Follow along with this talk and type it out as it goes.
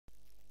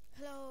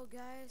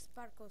guys,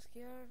 Sparkles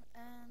here,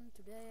 and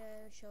today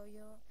I'll show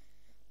you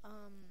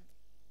um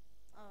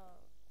uh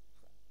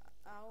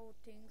how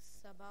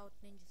things about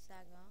Ninja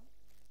Saga.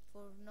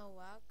 For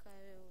Novak, I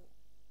will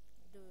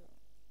do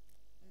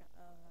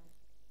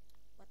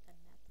what a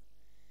nap.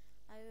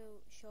 I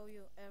will show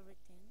you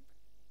everything.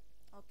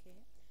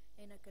 Okay,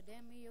 in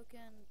academy you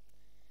can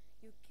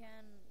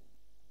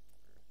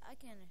I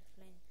can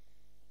explain.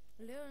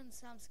 Learn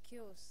some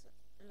skills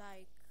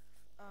like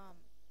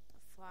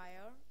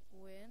fire,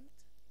 wind,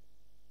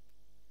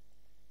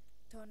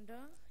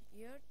 thunder,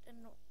 earth,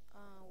 and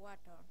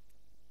water.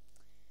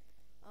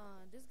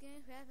 This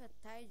game have a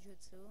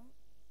taijutsu,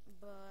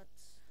 but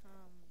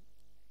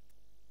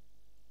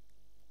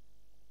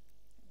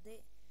they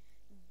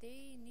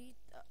they need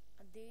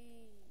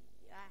they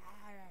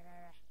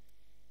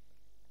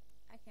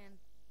I can't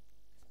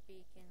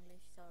speak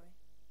English. Sorry.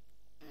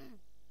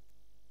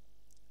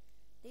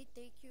 They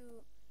take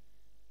you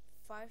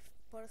 5%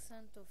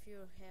 of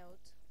your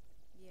health.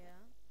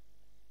 Yeah,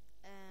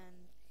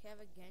 and have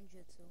a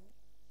genjutsu.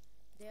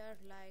 They are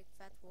like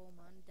fat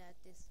woman that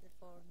is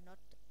for not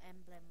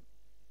emblem,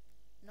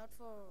 not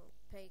for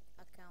fake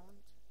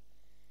account.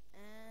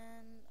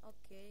 And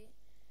okay,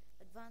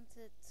 advanced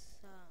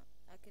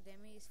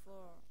academy is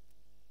for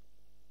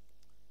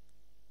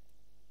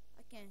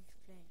I can't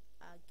explain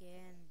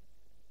again.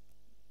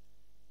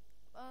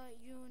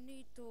 You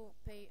need to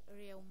pay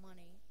real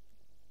money,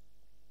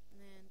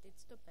 and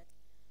it's stupid.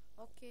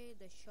 Okay,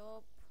 the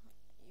shop,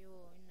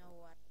 you know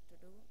what to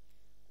do.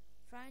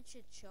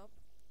 Franchise shop.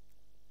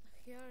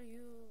 Here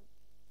you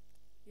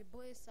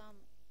buy some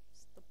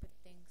stupid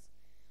things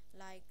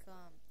like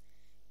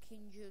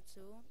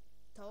kinjutsu,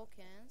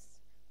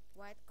 tokens,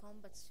 white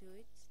combat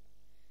suits,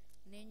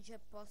 ninja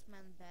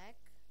postman bag,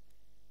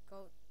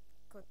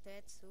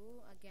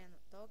 kotetsu, again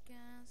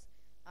tokens,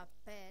 a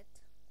pet,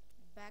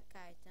 back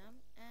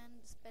item,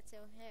 and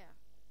special hair.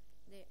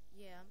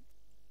 Yeah,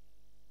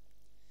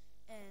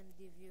 and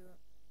if you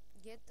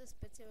get the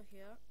special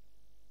hair,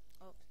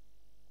 oops,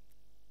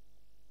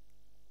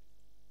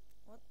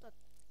 what the?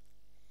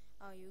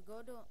 Oh, you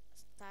go to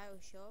style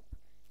shop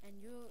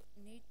and you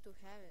need to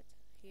have it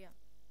here.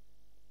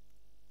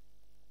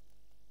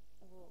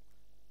 Whoa,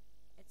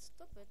 it's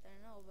stupid, I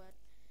know, but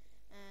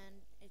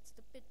and it's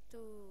stupid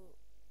to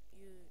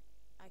you.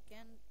 I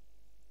can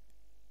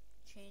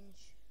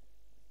change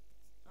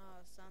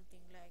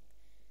something like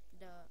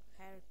the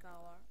hair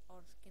color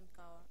or skin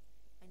color.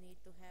 I need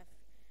to have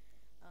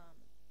um,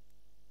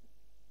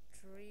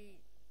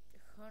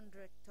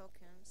 300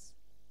 tokens.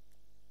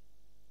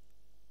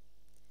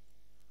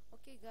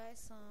 Okay,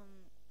 guys.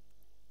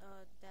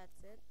 That's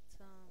it.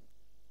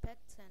 Pet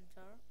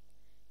center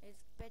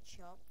is pet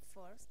shop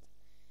first.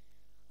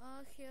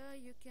 Here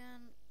you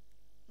can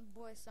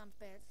buy some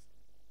pets.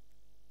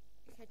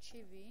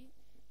 Hachibi,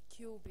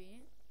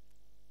 QB,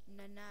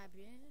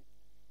 Nanabi,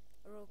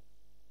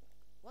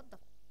 what the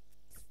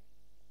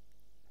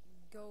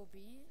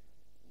Gobi,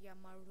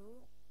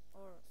 Yamaru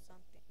or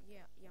something.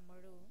 Yeah,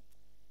 Yamaru,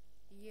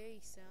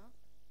 Yeisa.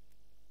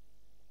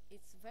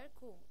 It's very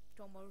cool.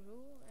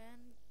 Tomoru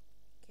and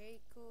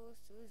Keiko,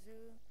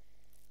 Suzu,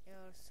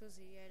 or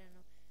Suzy, I don't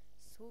know.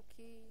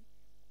 Suki,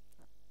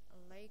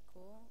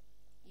 Leiko,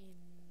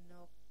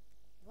 Ino.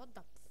 What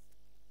the?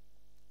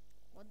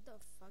 What the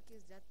fuck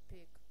is that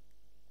pig?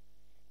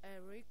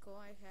 Rico,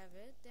 I have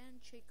it,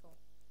 and Chico.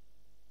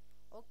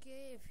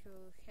 Okay, if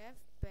you have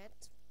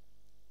pet,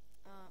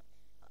 uh,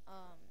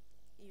 um,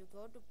 you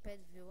go to pet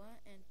viewer,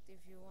 and if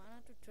you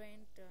wanted to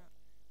train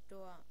to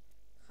a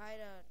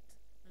higher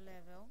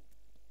level,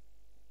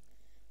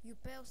 you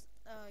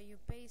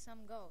pay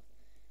some gold.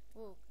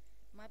 Look,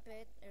 my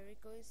pet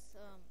Rico is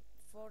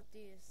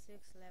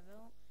 46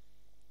 level,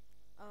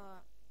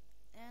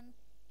 and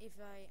if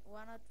I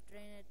wanted to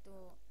train it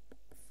to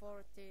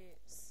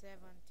 7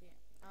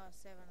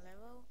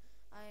 level,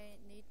 I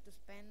need to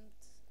spend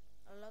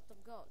a lot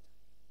of gold.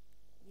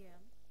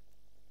 Yeah.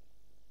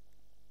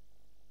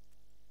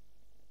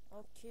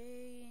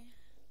 Okay,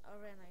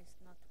 arena is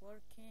not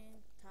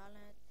working.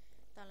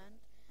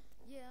 Talent.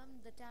 Yeah,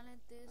 the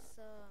talent is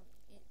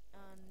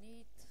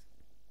need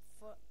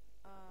for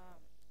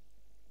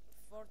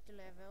 40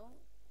 level,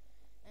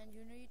 and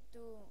you need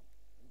to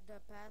the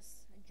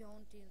pass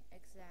Jountin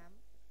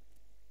exam.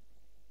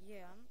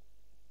 Yeah,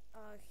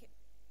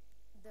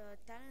 the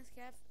talents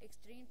have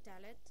extreme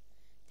talent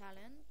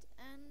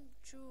and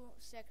two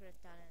secret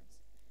talents.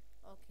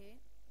 Okay,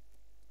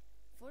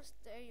 first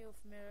area of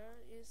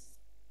mirror is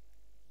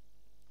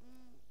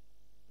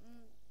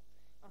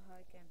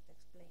I can't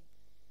explain.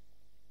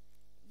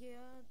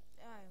 Yeah,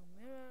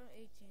 mirror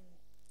 18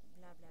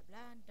 blah blah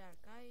blah, dark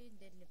eye,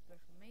 deadly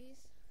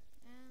perfumes,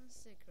 and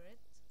secret.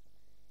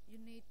 You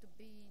need to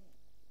be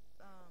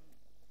um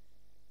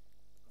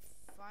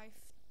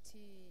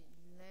 50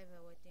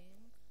 level, I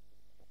think.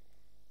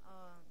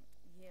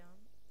 Yeah.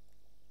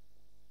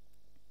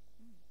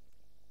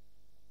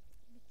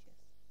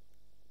 Bitches.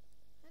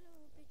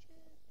 Hello,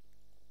 bitches.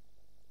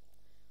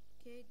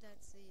 Okay,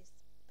 that's his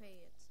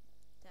paid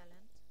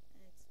talent.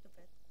 It's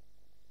stupid.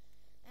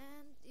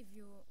 And if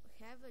you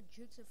have a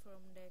jutsu from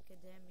the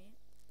academy,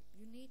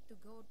 you need to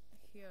go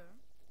here,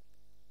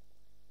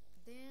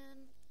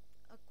 then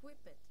equip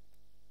it.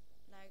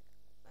 Like,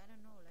 I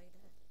don't know, like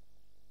that.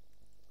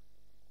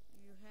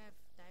 You have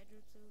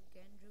taijutsu,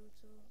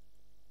 genjutsu.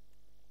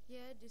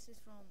 Yeah, this is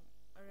from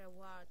a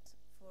reward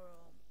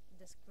for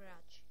the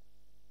scratch.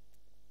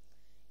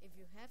 If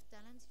you have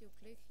talents, you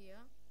click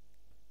here,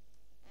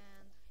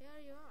 and here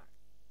you are.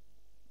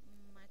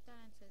 My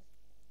talent says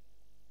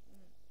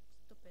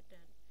stupid,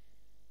 and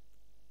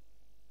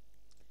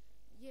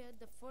yeah,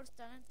 the first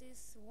talent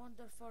is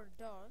wonder for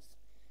doors.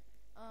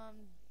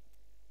 Um,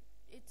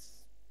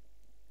 it's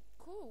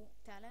cool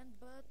talent,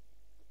 but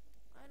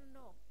I don't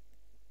know.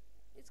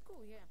 It's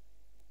cool, yeah.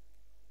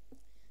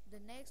 The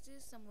next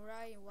is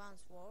samurai in one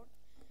sword.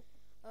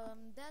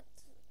 That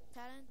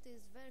talent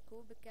is very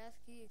cool because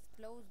he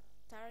explodes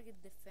target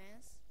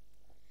defense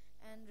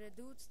and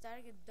reduce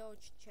target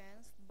dodge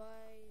chance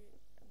by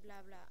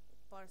blah blah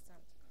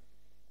percent.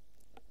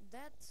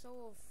 That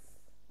sort of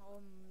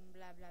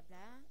blah blah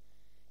blah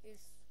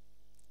is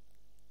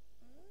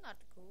not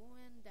cool,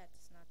 and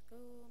that's not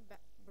cool. But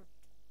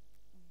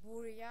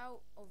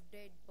Burial of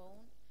Dead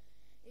Bone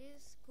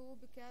is cool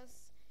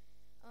because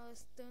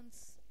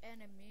stuns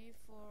enemy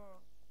for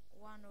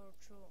one or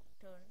two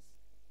turns.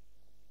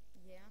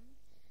 Yeah.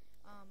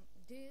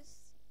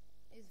 This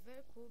is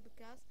very cool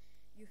because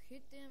you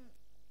hit them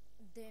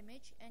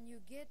damage and you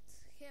get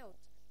health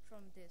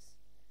from this,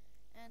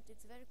 and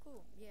it's very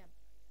cool. Yeah.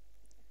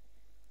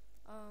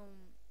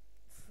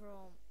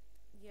 From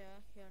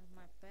yeah, here are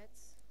my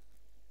pets.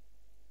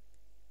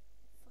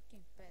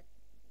 Fucking pet.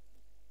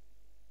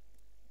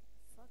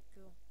 Fuck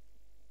you.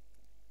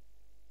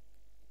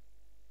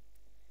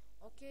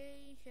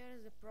 Okay, here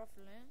is the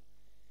profile.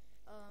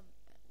 Um,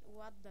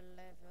 what the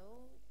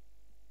level,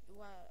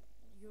 what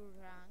your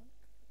rank,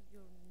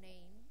 your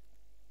name,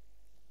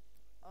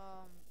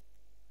 um,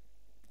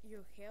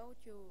 your health,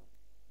 your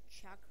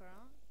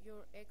chakra,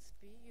 your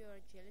XP, your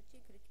agility,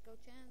 critical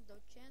chance,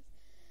 dodge chance.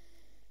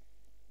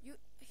 You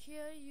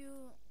here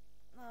you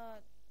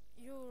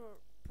your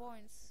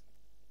points.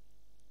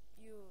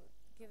 You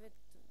give it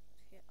to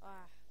here.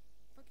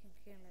 Fucking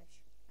English.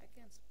 I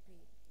can't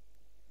speak.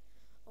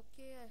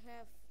 Okay, I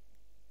have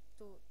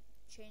to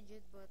change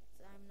it, but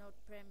I'm not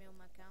premium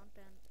account,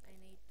 and I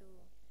need to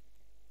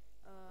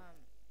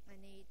I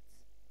need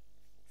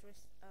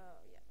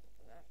yeah,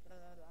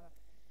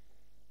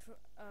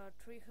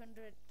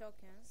 300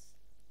 tokens.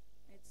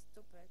 It's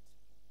stupid.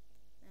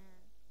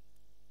 Uh,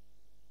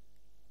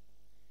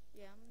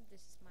 yeah,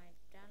 this is my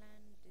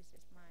talent. This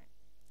is my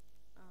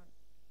uh,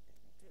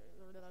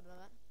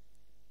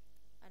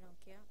 I don't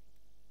care.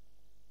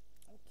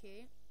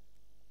 Okay,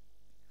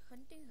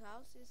 hunting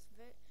house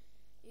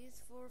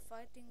is for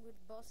fighting with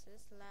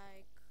bosses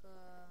like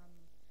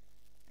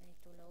I need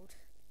to load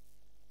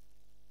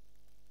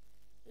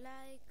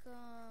like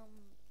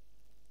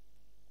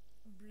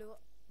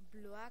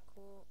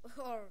Bluaco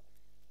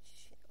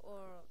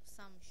or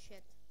some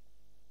shit.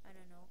 I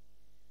don't know.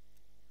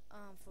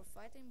 For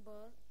fighting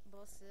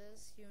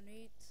bosses, you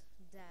need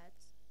that.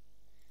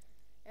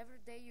 Every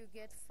day you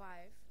get 5,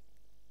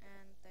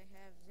 and I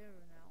have 0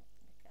 now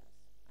because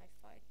I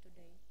fight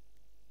today.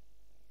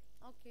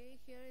 Okay,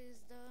 here is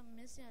the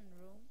mission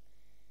room.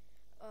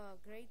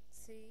 Grade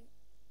C,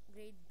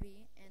 Grade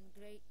B, and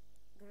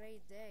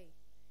Grade A.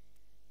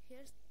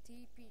 Here's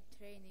TP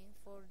training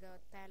for the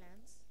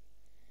talents.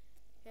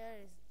 Here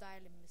is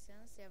daily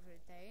missions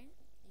every day.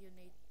 You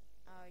need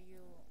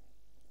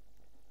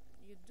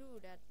you do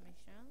that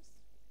missions.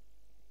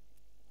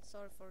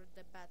 Sorry for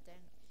the bad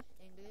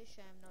English.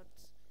 I'm not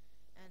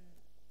an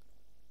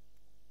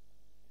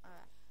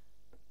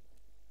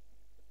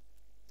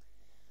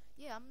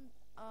yeah.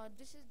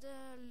 This is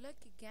the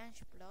Lucky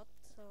Ganj plot,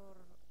 or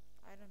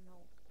I don't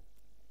know.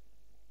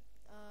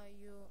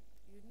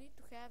 You need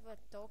to have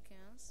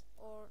tokens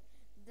or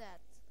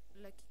that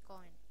lucky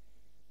coin.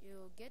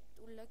 You get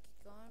lucky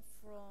coin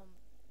from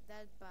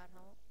that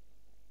battle.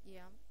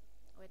 Yeah,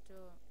 with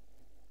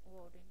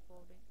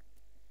voting.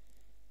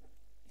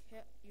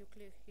 Here you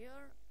click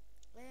here,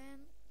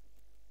 and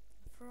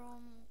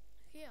from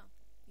here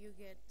you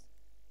get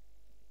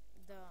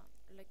the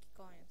lucky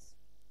coins.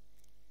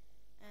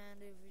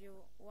 And if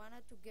you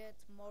wanted to get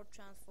more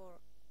chance for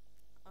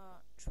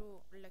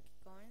true lucky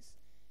coins,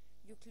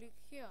 you click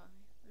here.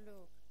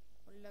 Look,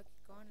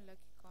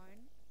 lucky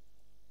coin.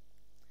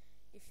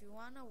 If you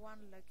wanna one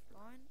lucky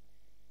coin,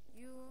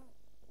 you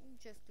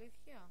just click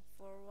here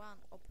for one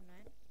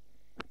opponent.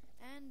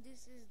 And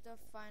this is the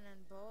final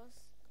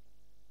boss,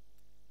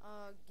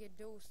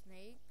 Gedo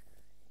Snake.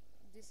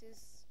 This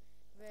is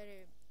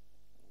very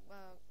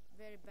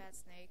very bad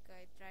snake.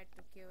 I tried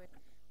to kill it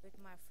with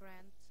my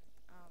friend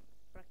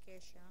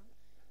Prakesha,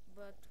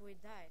 but we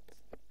died.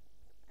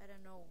 I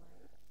don't know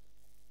why.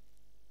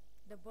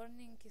 The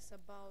burning is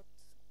about,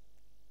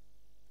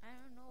 I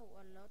don't know,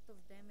 a lot of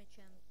damage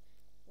and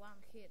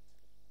one hit.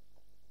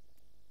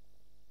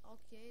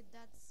 Okay,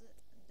 that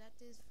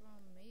is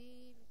from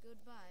me.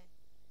 Goodbye.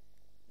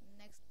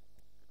 Next,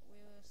 we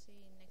will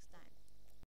see next time.